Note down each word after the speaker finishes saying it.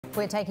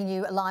We're taking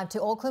you live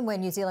to Auckland, where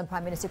New Zealand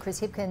Prime Minister Chris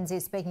Hipkins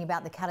is speaking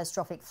about the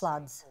catastrophic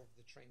floods. Of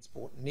the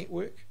transport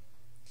network.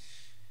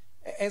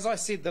 As I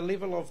said, the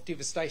level of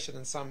devastation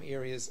in some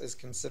areas is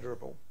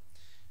considerable.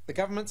 The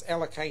government's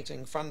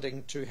allocating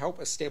funding to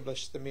help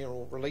establish the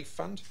Mayoral Relief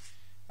Fund.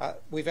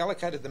 We've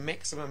allocated the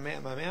maximum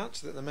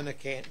amount that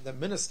the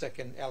Minister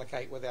can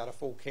allocate without a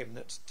full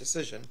Cabinet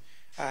decision.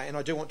 And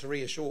I do want to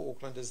reassure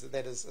Aucklanders that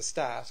that is a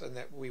start and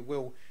that we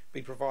will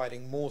be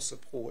providing more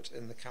support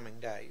in the coming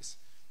days.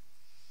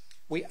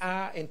 We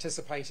are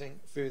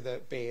anticipating further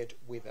bad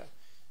weather.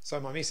 So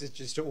my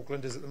message is to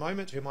Aucklanders at the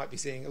moment who might be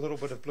seeing a little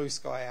bit of blue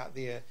sky out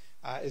there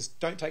is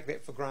don't take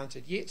that for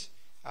granted yet.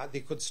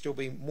 There could still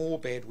be more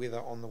bad weather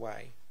on the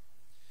way.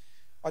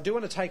 I do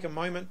want to take a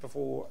moment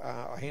before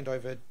I hand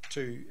over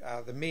to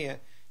the Mayor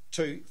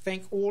to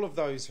thank all of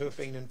those who have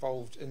been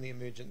involved in the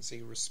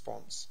emergency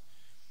response.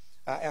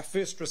 Our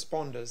first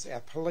responders,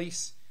 our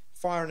police,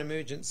 fire and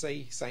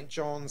emergency, St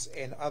John's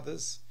and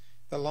others,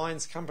 the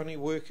Lines Company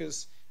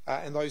workers,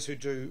 and those who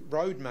do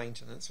road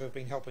maintenance who have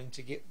been helping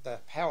to get the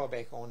power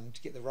back on,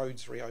 to get the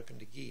roads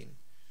reopened again.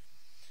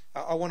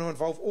 I want to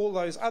involve all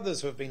those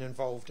others who have been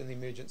involved in the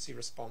emergency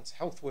response,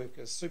 health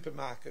workers,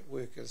 supermarket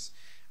workers,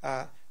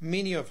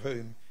 many of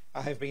whom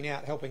have been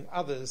out helping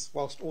others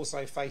whilst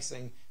also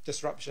facing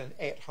disruption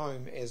at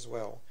home as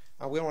well.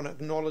 We want to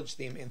acknowledge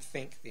them and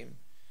thank them.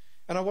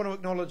 And I want to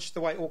acknowledge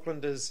the way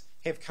Aucklanders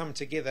have come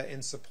together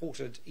and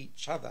supported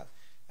each other.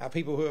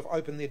 People who have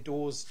opened their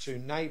doors to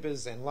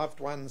neighbours and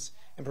loved ones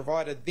and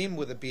provided them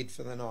with a bed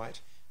for the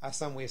night,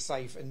 somewhere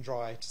safe and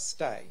dry to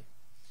stay.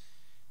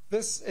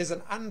 This is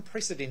an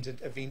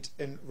unprecedented event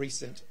in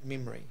recent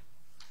memory.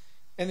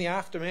 In the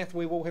aftermath,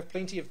 we will have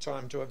plenty of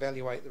time to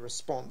evaluate the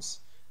response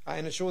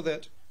and ensure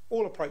that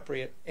all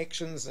appropriate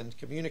actions and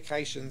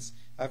communications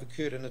have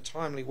occurred in a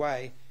timely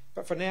way.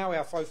 But for now,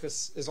 our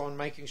focus is on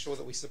making sure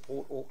that we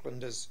support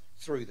Aucklanders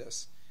through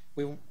this.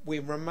 We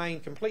remain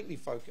completely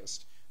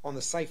focused on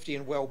the safety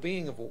and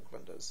well-being of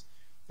Aucklanders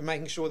and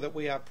making sure that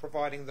we are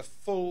providing the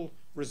full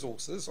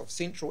resources of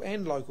central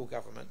and local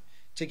government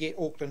to get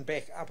Auckland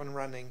back up and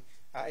running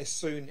as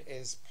soon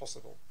as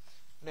possible.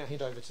 I'll now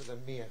hand over to the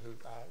Mayor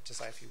to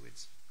say a few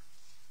words.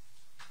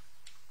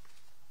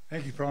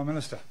 Thank you, Prime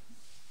Minister.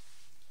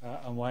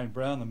 I'm Wayne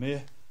Brown, the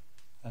Mayor,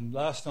 and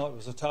last night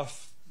was a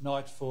tough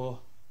night for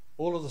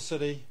all of the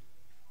city,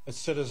 its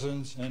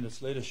citizens and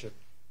its leadership.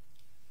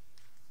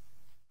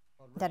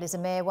 That is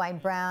Mayor Wayne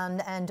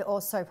Brown and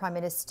also Prime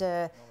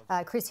Minister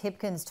Chris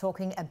Hipkins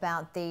talking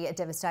about the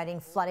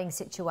devastating flooding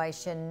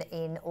situation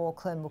in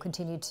Auckland. We'll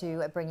continue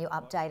to bring you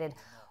updated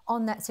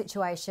on that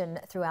situation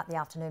throughout the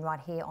afternoon right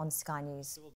here on Sky News.